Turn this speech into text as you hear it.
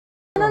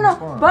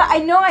no. But I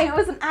know it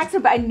was an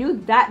accident, but I knew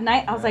that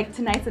night, I was like,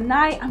 tonight's the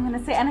night, I'm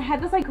gonna say, and I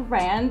had this like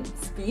grand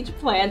speech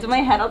planned in my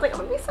head. I was like,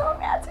 I'm gonna be so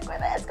romantic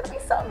with it, it's gonna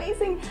be so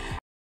amazing.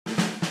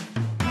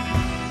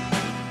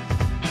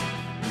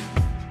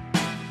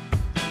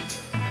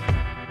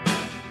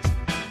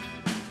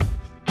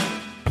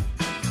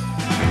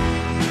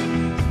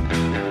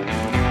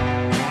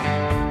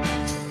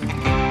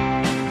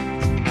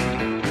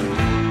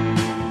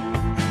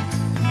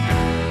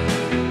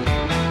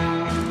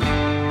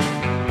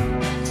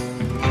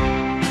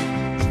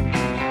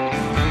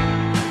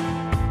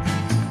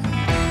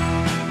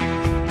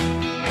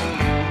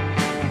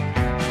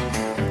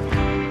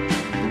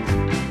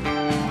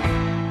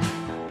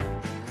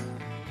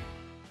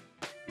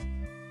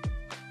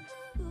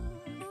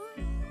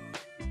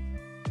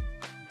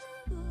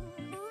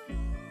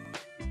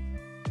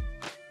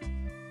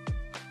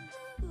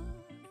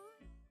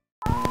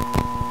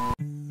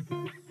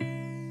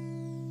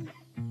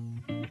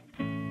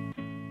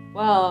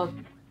 Well,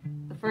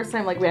 the first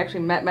time like we actually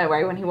met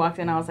right when he walked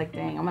in, I was like,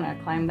 dang, I'm gonna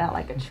climb that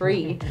like a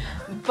tree.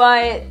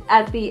 But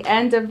at the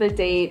end of the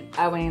date,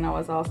 I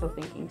was also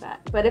thinking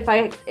that. But if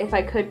I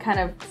could kind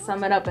of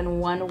sum it up in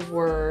one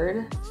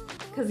word,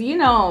 because you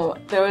know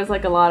there was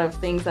like a lot of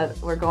things that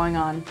were going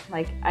on.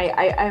 Like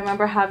I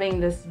remember having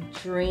this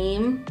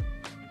dream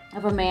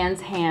of a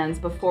man's hands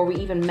before we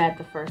even met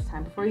the first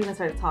time, before we even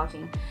started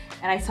talking.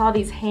 And I saw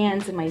these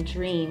hands in my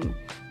dream,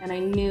 and I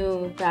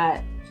knew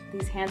that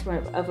these hands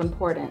were of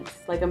importance.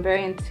 Like, I'm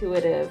very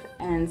intuitive,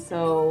 and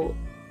so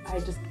I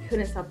just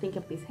couldn't stop thinking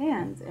of these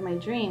hands in my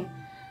dream.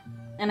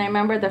 And I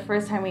remember the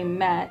first time we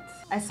met,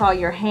 I saw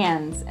your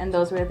hands, and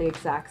those were the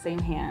exact same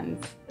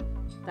hands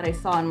that I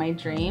saw in my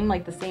dream,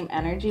 like the same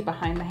energy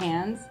behind the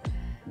hands.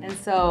 And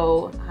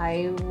so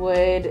I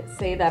would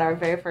say that our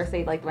very first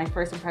date, like my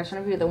first impression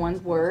of you, the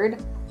one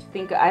word,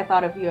 I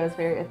thought of you as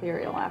very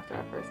ethereal after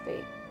our first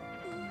date.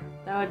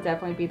 That would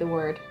definitely be the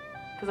word.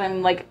 Because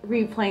I'm like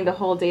replaying the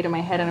whole date in my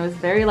head, and it was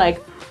very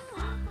like.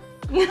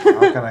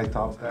 How can I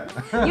top that?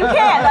 You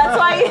can. That's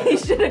why you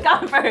should have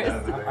gone first.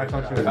 I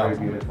thought she was very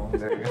beautiful.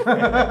 There you go.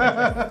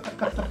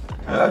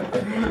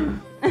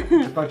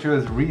 I thought she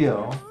was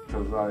real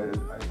because I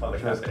thought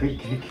she was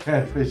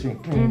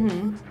catfishing.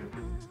 Mm-hmm.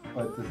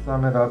 But to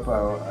sum it up,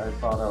 I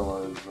thought I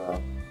was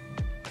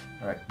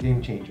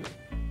game changer.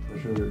 For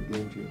sure,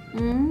 game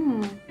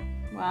changer.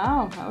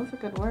 Wow, that was a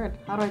good word.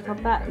 How do I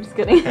top that? I'm just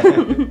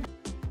kidding.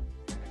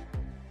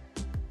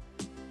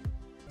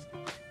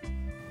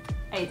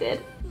 I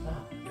did. Oh,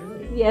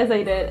 really? Yes,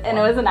 I did. And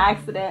it was an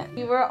accident.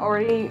 We were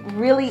already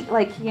really,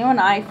 like, you and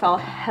I fell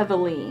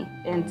heavily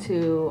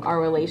into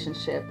our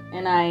relationship.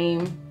 And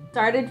I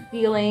started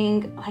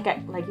feeling,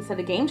 like you said,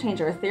 a game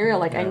changer, ethereal.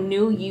 Like, I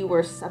knew you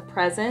were a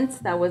presence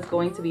that was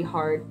going to be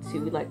hard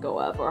to let go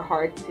of, or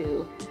hard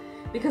to,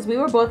 because we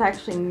were both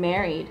actually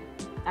married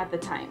at the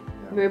time.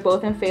 We were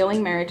both in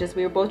failing marriages.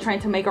 We were both trying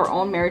to make our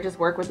own marriages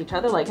work with each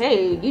other. Like,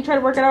 hey, you try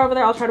to work it out over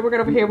there, I'll try to work it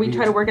over here. We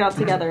try to work it out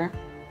together.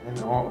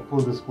 In all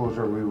full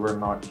disclosure, we were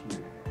not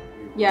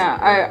here.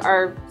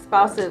 Our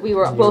spouses, we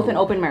were both in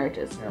open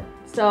marriages. Yeah.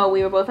 So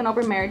we were both in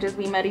open marriages.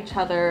 We met each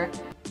other.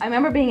 I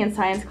remember being in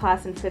science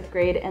class in 5th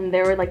grade, and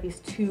there were like these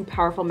two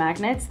powerful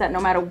magnets that no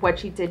matter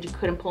what you did, you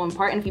couldn't pull them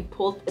apart. And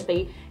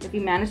if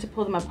you managed to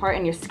pull them apart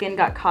and your skin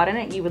got caught in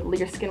it,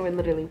 your skin would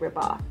literally rip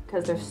off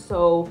because they're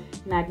so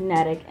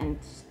magnetic, and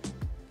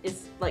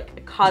it's like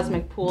a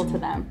cosmic pull to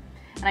them.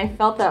 And I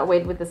felt that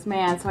way with this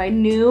man. So I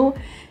knew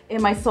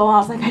in my soul, I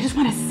was like, I just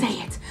want to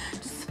say it.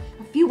 Just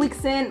a few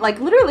weeks in, like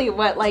literally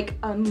like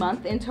a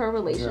month into our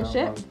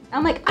relationship,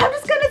 I'm like, I'm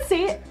just gonna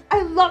say it.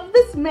 I love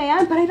this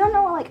man, but I don't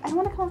know, like, I don't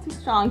want to come out too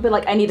strong, but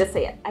like, I need to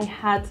say it. I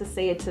had to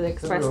say it to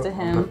express to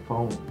him. On the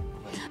phone.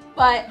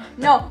 But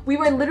no, we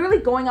were literally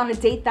going on a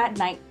date that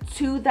night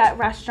to that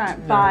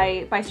restaurant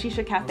by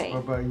Shisha Cafe.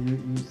 But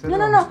you said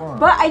No.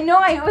 But I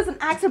know it was an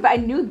accident, but I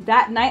knew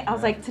that night, I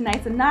was like,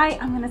 tonight's the night,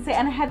 I'm gonna say,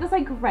 and I had this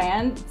like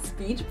grand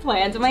speech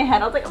planned in my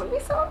head. I was like, I'm gonna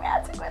be so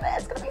romantic with it,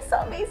 it's gonna be so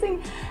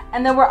amazing.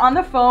 And then we're on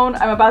the phone,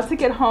 I'm about to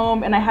get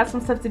home, and I have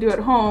some stuff to do at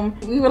home.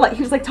 He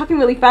was like talking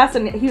really fast,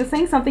 and he was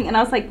saying something, and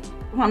I was like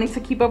wanting to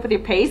keep up with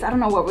your pace. I don't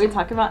know what we were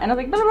talking about, and I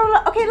was like, blah, blah,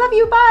 blah, okay, love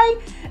you, bye.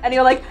 And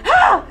you're like,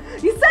 ah,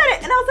 you said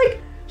it, and I was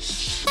like,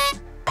 shh.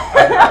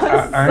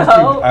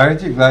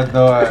 Aren't you glad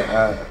though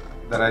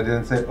that I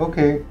didn't say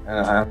okay and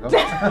I hung up?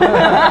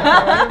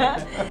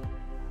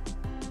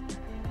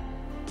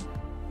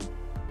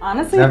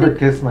 Honestly, never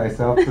kissed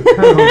myself.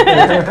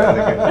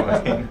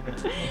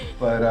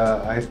 But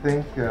I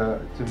think to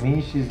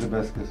me she's the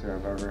best kisser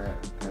I've ever had.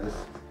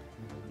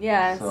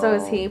 Yeah, so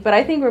is he. But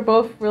I think we're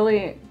both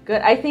really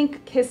good. I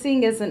think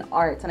kissing is an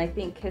art, and I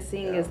think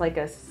kissing is like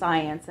a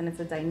science, and it's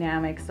a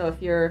dynamic. So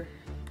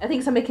I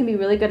think somebody can be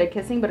really good at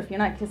kissing, but if you're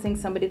not kissing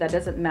somebody that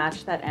doesn't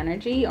match that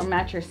energy or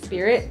match your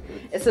spirit,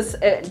 it's just,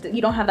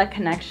 you don't have that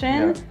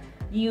connection,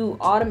 you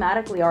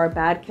automatically are a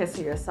bad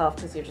kisser yourself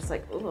because you're just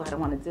like, oh, I don't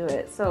want to do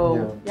it.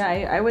 So yeah,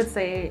 I would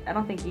say, I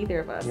don't think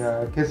either of us.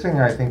 Yeah, kissing,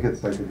 I think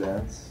it's like a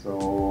dance.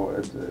 So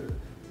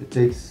it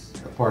takes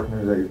a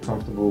partner that you're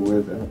comfortable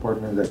with and a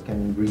partner that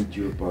can read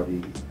your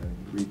body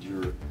and read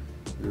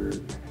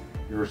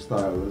your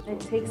style as well. It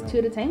takes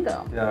two to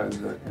tango. Yeah,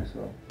 exactly.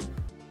 So.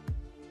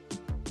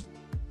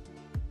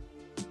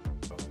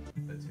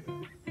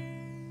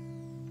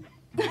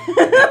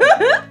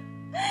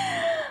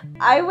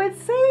 I would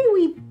say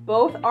we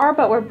both are,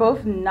 but we're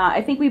both not.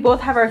 I think we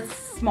both have our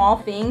small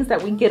things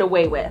that we get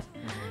away with.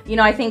 You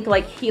know, I think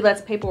like he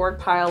lets paperwork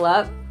pile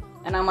up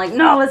and I'm like,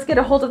 no, let's get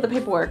a hold of the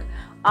paperwork.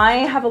 I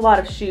have a lot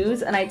of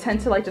shoes and I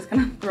tend to like just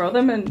kind of throw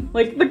them in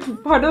like the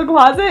part of the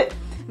closet.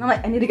 And I'm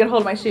like, I need to get a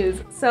hold of my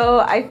shoes. So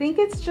I think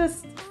it's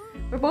just,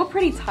 we're both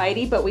pretty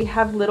tidy, but we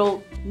have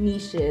little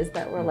niches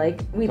that we're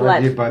like, we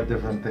tidy let. about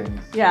different things.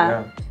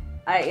 Yeah.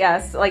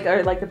 Yes, like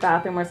or like the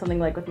bathroom or something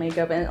like with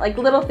makeup and like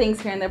little things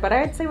here and there. But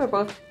I'd say we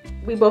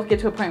both get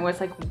to a point where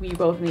it's like we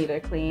both need to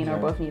clean or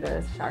both need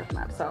to sharpen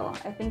up. So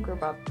I think we're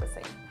about the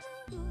same.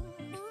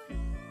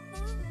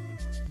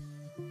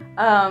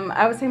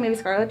 I would say maybe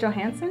Scarlett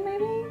Johansson,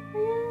 maybe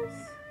for years.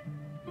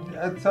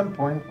 At some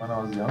point when I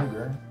was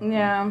younger.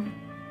 Yeah,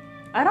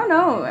 I don't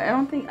know. I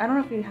don't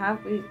know if you have.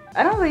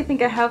 I don't really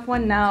think I have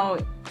one now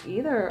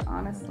either.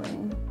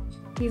 Honestly,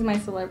 he's my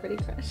celebrity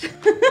crush.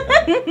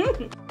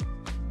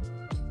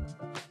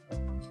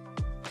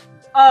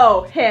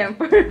 Oh, him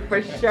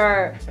for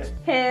sure.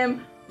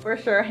 Him for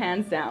sure,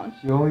 hands down.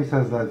 She only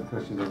says that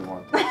because she doesn't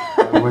want to.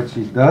 And when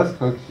she does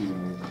cook, she's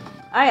amazing.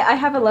 I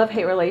have a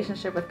love-hate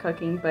relationship with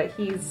cooking, but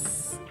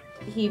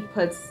he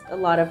puts a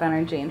lot of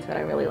energy into it.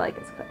 I really like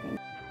his cooking.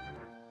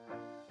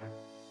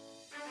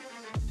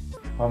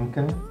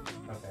 Pumpkin.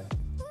 Okay.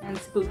 And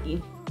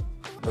spooky.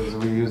 Because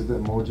we use the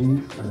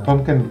emojis. And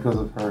pumpkin because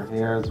of her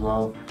hair as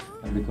well.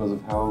 And because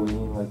of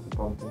Halloween, like the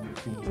pumpkin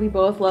theme. We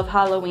both love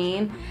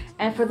Halloween.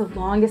 And for the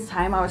longest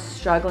time, I was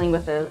struggling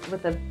with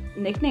a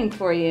nickname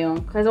for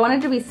you. Because I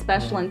wanted to be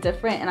special and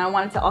different. And I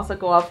wanted to also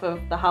go off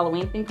of the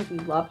Halloween thing because we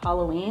love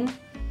Halloween.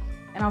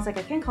 And I was like,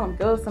 I can't call him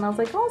Ghost. And I was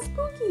like, oh,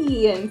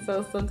 Spooky. And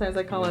so sometimes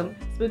I call him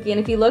Spooky.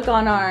 And if you look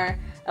on at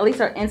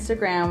least our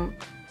Instagram,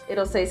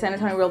 it'll say San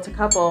Antonio Realtor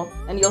Couple.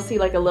 And you'll see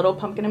like a little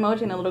pumpkin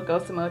emoji and a little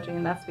ghost emoji.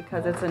 And that's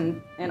because it's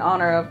in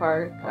honor of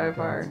our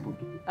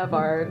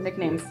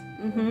nicknames.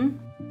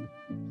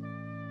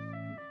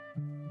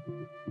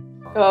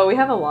 Oh, we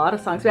have a lot of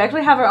songs. We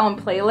actually have our own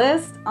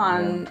playlist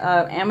on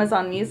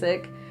Amazon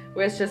Music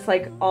where it's just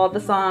like all the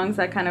songs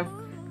that kind of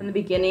from the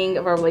beginning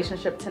of our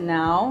relationship to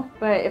now.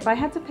 But if I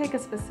had to pick a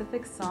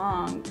specific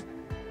song,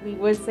 we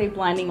would say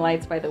Blinding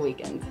Lights by The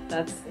Weeknd.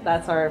 That's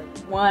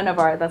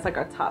like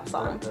our top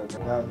song.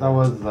 That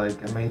was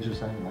like a major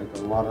thing. Like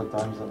a lot of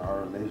times in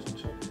our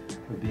relationship,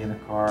 we'd be in a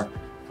car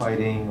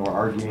fighting or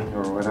arguing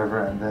or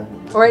whatever, and then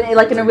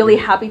in a really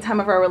happy time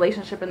of our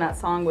relationship, and that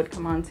song would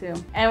come on too.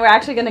 And we're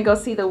actually gonna go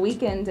see The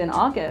Weeknd in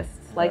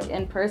August, like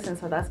in person.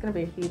 So that's gonna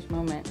be a huge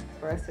moment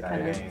for us to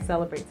kind of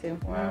celebrate too.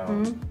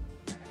 Wow.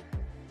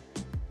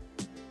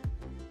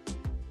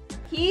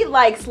 He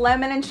likes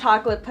lemon and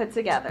chocolate put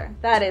together.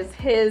 That is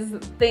his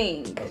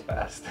thing. That was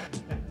fast.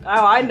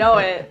 Oh, I know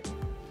it.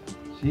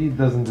 She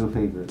doesn't do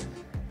favorites.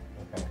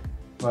 Okay.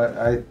 But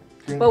I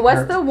think. But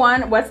what's the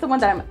one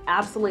that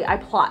I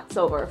plots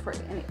over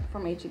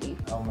from H-E-B?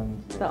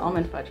 Almonds. The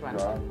almond fudge one.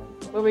 Almond.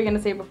 What were you gonna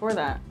say before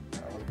that? I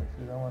was gonna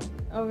say that one.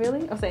 Oh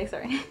really? Oh,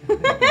 sorry.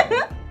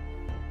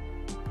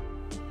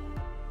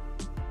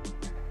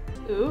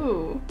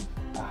 Ooh.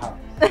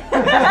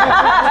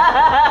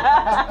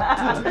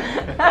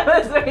 I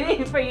was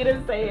waiting for you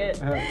to say it.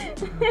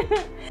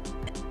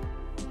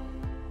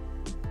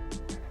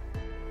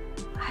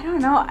 I don't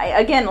know.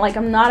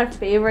 I'm not a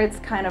favorites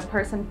kind of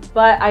person,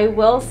 but I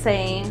will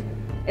say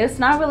it's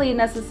not really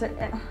necessary.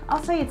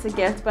 I'll say it's a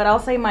gift, but I'll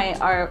say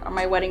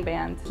my wedding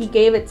band. He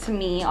gave it to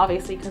me,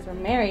 obviously, because we're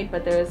married,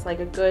 but there's like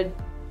a good,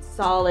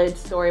 solid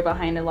story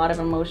behind it, a lot of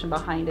emotion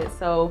behind it.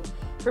 So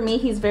for me,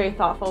 he's very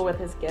thoughtful with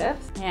his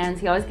gifts, and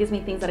he always gives me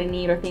things that I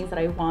need or things that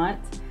I want,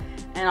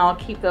 and I'll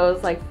keep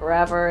those like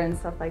forever and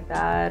stuff like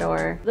that,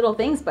 or little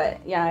things. But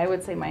yeah, I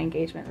would say my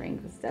engagement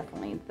ring was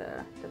definitely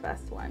the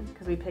best one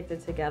because we picked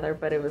it together,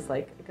 but it was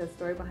like a good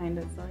story behind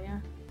it. So yeah.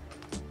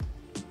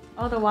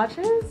 Oh, the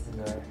watches?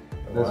 Yeah.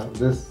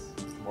 This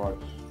watch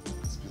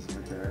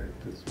specifically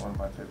is one of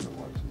my favorite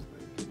watches.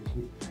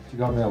 She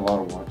got me a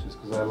lot of watches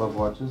because I love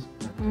watches.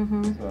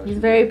 So he's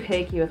very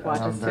picky with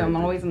watches too. I'm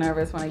always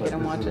nervous when I get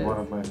him watches. This is one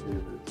of my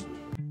favorites.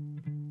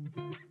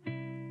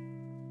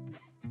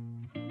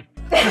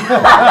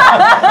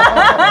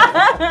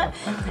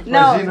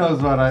 No, she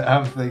knows what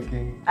I'm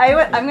thinking.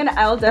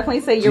 I'll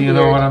definitely say your beard. Do you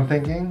know what I'm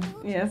thinking?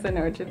 Yes, I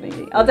know what you're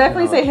thinking. I'll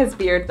definitely say his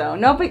beard though.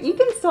 No, but you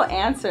can still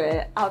answer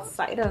it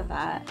outside of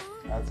that.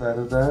 Outside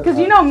of that? Because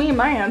you know me,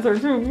 my answer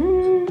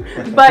too.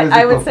 But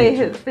I would say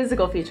his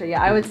physical feature.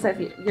 Yeah, I would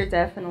say you're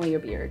definitely your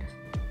beard.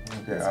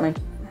 Okay. It's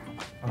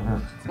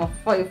my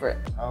favorite.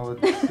 I would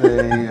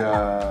say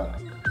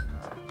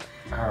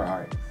her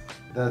eyes.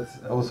 That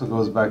also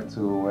goes back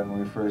to when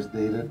we first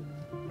dated.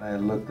 I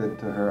looked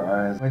into her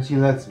eyes when she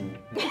lets me.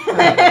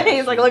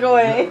 He's like, look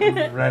away.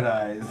 Red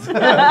eyes. I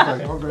was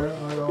like, okay,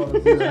 I don't want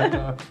to see that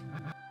now.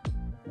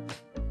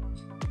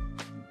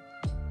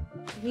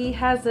 He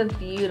has a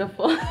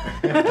beautiful,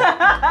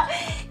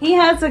 he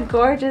has a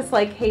gorgeous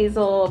like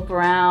hazel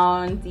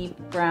brown, deep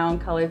brown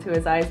color to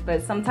his eyes,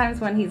 but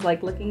sometimes when he's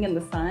like looking in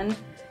the sun,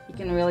 you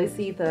can really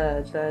see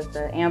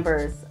the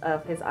ambers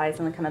of his eyes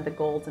and kind of the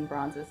golds and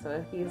bronzes,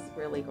 so he's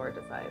really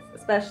gorgeous eyes,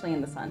 especially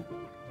in the sun.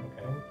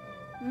 Okay.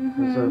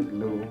 Mm-hmm. Those are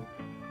blue.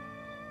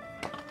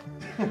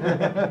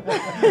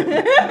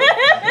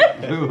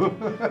 Blue.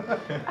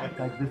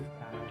 Like this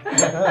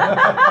kind.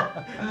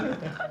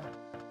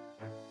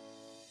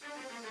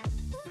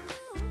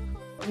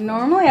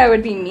 Normally I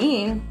would be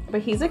mean, but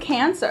he's a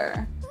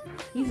Cancer.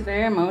 He's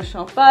very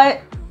emotional,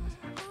 but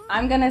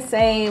I'm gonna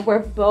say we're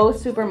both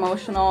super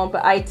emotional,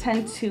 but I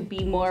tend to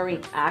be more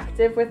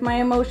reactive with my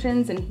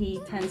emotions and he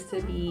tends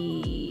to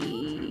be...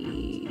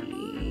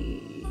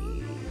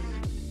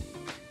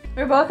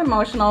 We're both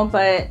emotional,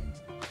 but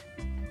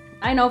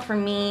I know for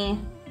me,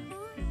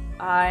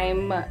 I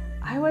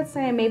would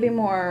say maybe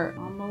more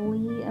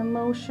normally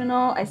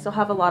emotional. I still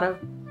have a lot of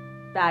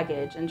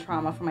baggage and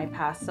trauma from my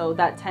past, so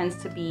that tends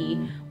to be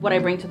what I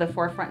bring to the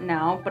forefront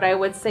now. But I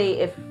would say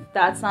if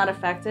that's not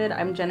affected,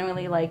 I'm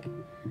genuinely like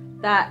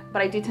that,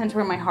 but I do tend to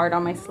wear my heart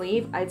on my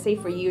sleeve. I'd say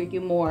for you,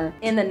 you're more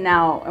in the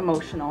now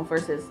emotional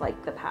versus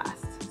like the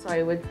past. So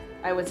I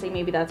would say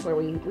maybe that's where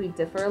we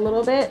differ a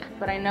little bit,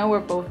 but I know we're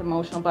both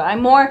emotional, but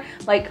I'm more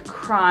like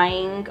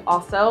crying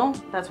also.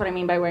 That's what I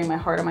mean by wearing my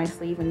heart on my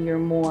sleeve, and you're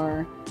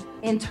more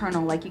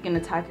internal, like you can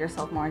attack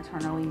yourself more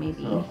internally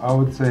maybe. So I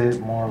would say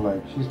more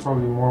like she's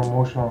probably more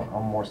emotional,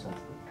 I'm more sensitive.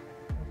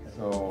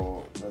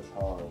 So that's how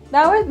I would.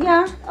 That would,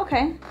 yeah,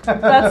 okay.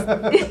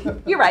 That's,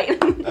 you're right.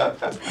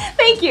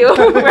 Thank you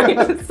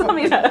for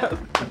summing that up.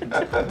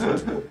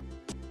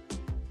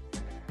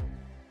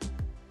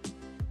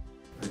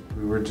 Like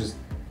we were just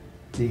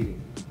dating.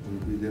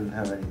 We didn't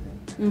have anything.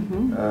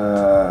 Mm-hmm.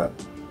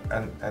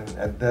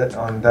 And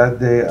on that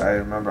day, I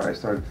remember I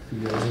started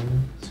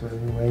feeling a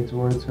certain way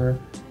towards her.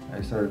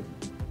 I started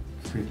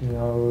freaking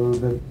out a little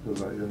bit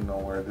because I didn't know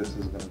where this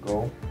is gonna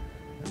go.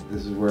 And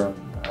this is where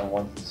I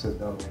wanted to sit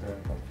down with her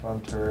and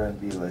confront her and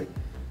be like,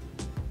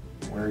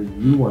 where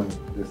you want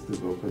this to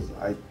go? Because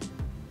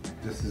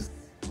this is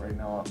right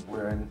now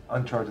we're in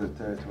uncharted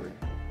territory.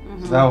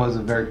 Mm-hmm. So that was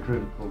a very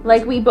critical.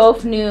 Like we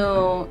both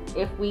knew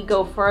if we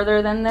go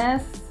further than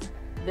this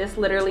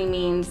literally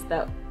means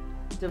that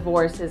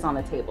divorce is on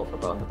the table for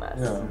both of us.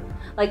 Yeah.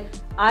 Like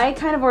I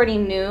kind of already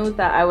knew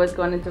that I was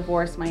going to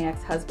divorce my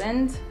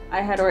ex-husband.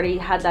 I had already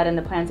had that in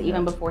the plans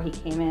even before he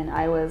came in.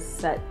 I was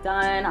set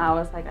done. I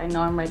was like, I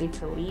know I'm ready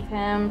to leave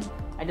him.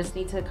 I just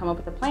need to come up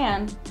with a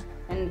plan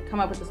and come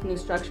up with this new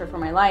structure for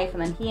my life.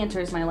 And then he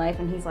enters my life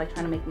and he's like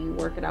trying to make me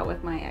work it out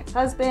with my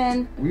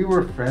ex-husband. We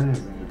were friends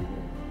in the beginning.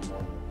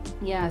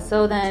 Yeah,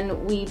 so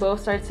then we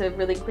both started to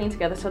really clean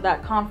together. So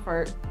that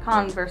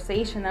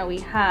conversation that we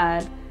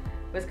had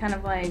was kind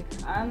of like,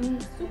 I'm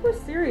super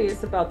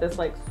serious about this,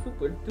 like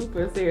super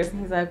duper serious. And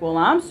he's like, well,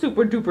 I'm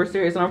super duper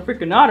serious and I'm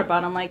freaking out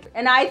about it. I'm like,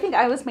 and I think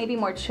I was maybe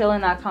more chill in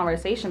that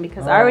conversation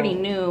because I already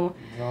knew.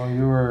 No,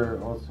 you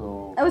were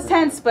also. I was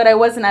tense, but I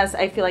wasn't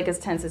I feel like as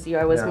tense as you.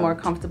 I was more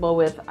comfortable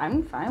with,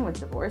 I'm fine with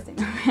divorcing.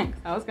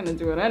 I was gonna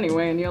do it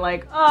anyway. And you're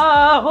like,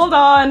 oh, hold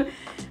on.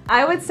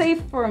 I would say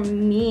for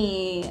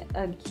me,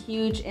 a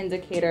huge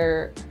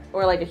indicator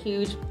or like a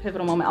huge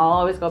pivotal moment, I'll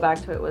always go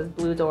back to it, was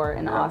Blue Door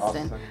in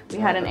Austin. We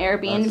had an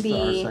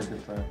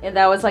Airbnb, and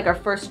that was like our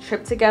first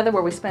trip together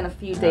where we spent a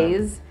few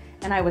days,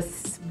 and I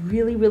was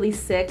really, really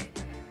sick.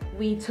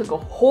 We took a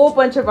whole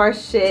bunch of our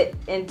shit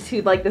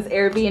into like this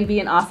Airbnb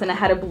in Austin. It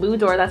had a Blue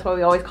Door, that's why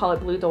we always call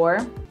it Blue Door.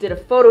 Did a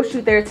photo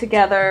shoot there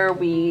together.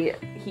 He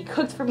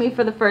cooked for me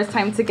for the first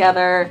time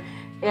together.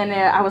 And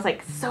I was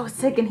like so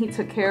sick and he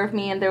took care of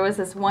me. And there was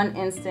this one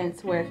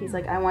instance where he's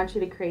like, I want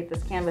you to create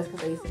this canvas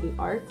because I used to do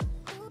art.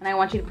 And I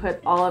want you to put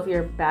all of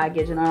your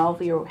baggage and all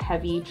of your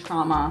heavy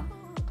trauma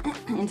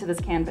into this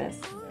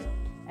canvas.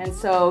 And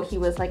so he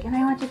was like, and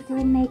I want you to do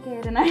it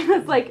naked. And I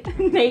was like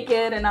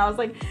naked and I was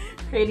like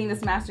creating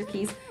this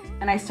masterpiece.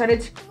 And I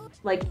started to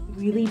like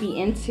really be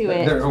into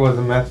it. There was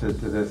a method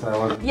to this. I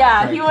wasn't.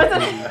 Yeah, he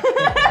wasn't.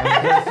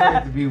 I was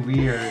trying to be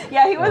weird.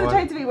 Yeah, he wasn't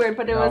trying to be weird,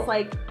 but it was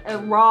like a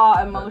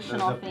raw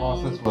emotional thing. The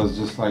process was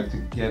just like to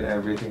get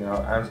everything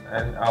out,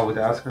 and I would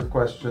ask her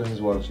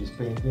questions while she's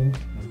painting.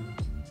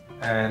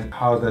 And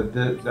how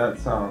did that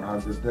sound? How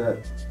did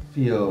that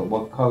feel?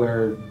 What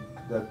color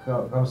that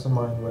comes to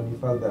mind when you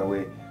felt that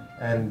way?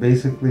 And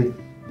basically,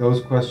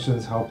 those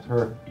questions helped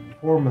her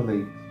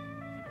formulate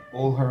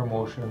all her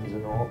emotions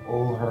and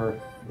all her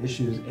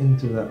issues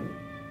into that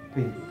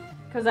painting.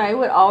 Because I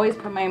would always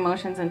put my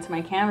emotions into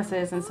my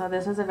canvases, and so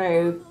this was a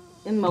very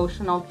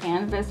emotional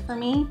canvas for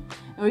me.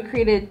 And we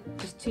created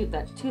just two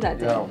that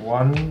day. Yeah,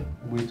 one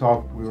we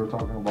were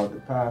talking about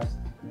the past,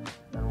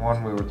 and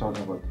one we were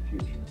talking about the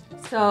future.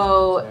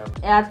 So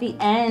at the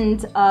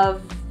end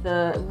of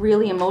the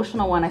really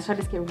emotional one, I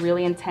started to get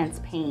really intense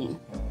pain.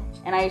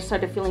 And I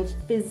started feeling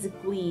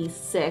physically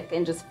sick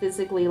and just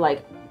physically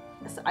like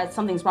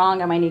something's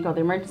wrong. I might need to go to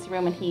the emergency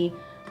room. And he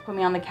put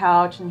me on the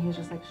couch and he was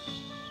just like, shh,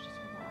 just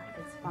relax,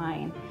 it's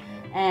fine.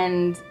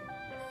 And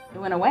it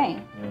went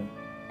away.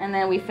 And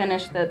then we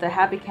finished the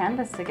Happy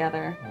Canvas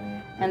together.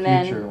 And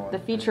then the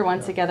future one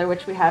together,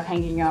 which we have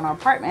hanging on our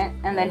apartment.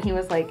 And then he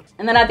was like,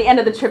 and then at the end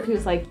of the trip, he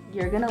was like,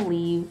 you're gonna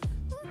leave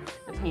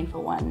the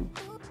painful one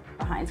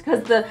behind.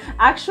 Because the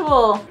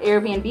actual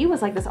Airbnb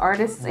was like this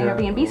artist's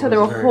Airbnb. So there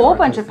were a whole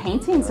bunch of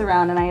paintings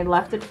around, and I had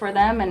left it for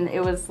them. And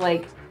it was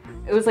like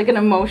an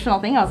emotional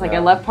thing. I was like, I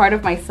left part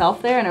of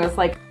myself there, and it was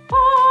like,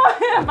 oh,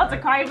 I'm about to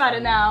cry about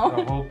it now.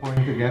 The whole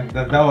point again,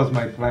 that was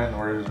my plan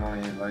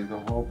originally. Like the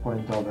whole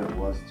point of it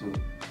was to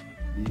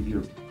leave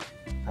your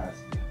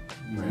past.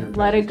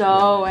 Let it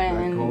go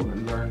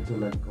and learn to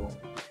let go.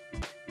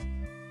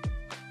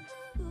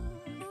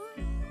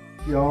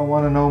 If y'all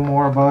want to know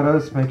more about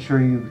us, make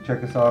sure you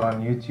check us out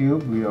on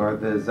YouTube. We are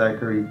the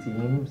Zachary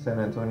team, San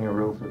Antonio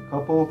Realtor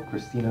couple,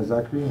 Kristina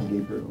Zachary and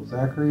Gabriel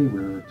Zachary.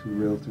 We're 2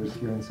 realtors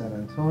here in San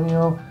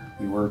Antonio.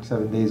 We work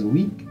 7 days a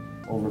week,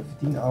 over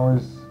 15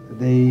 hours a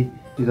day.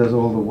 She does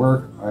all the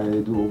work. I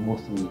do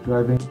most of the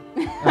driving.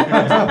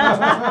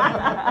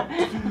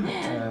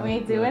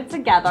 We do it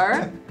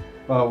together.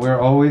 But we're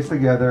always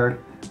together.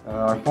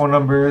 Our phone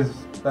number is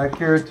back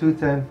here,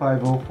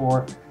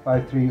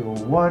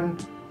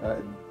 210-504-5301.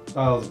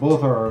 Dials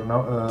both our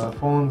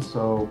phones,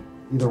 so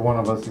either one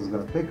of us is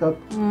going to pick up.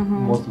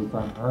 Most of the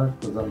time her,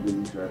 because I'm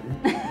busy driving.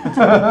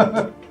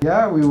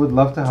 Yeah, we would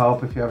love to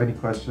help if you have any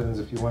questions.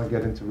 If you want to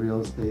get into real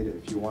estate,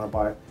 if you want to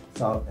buy,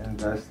 sell,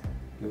 invest,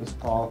 give us a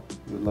call.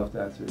 We would love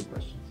to answer your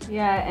questions.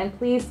 Yeah, and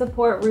please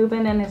support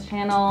Ruben and his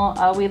channel.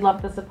 We'd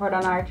love the support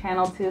on our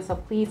channel too, so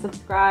please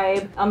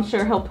subscribe. I'm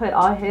sure he'll put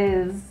all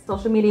his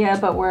social media,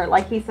 but we're,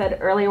 like he said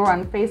earlier, we're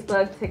on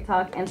Facebook,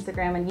 TikTok,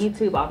 Instagram, and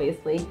YouTube,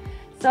 obviously.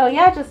 So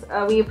yeah, just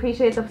we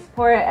appreciate the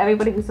support,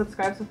 everybody who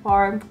subscribes so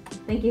far.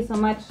 Thank you so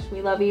much.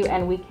 We love you,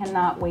 and we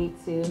cannot wait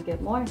to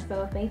get more.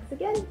 So thanks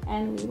again,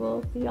 and we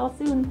will see y'all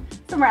soon,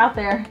 somewhere out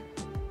there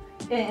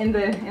in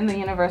the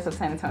universe of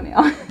San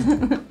Antonio.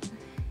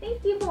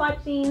 Thank you for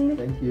watching.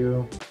 Thank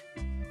you.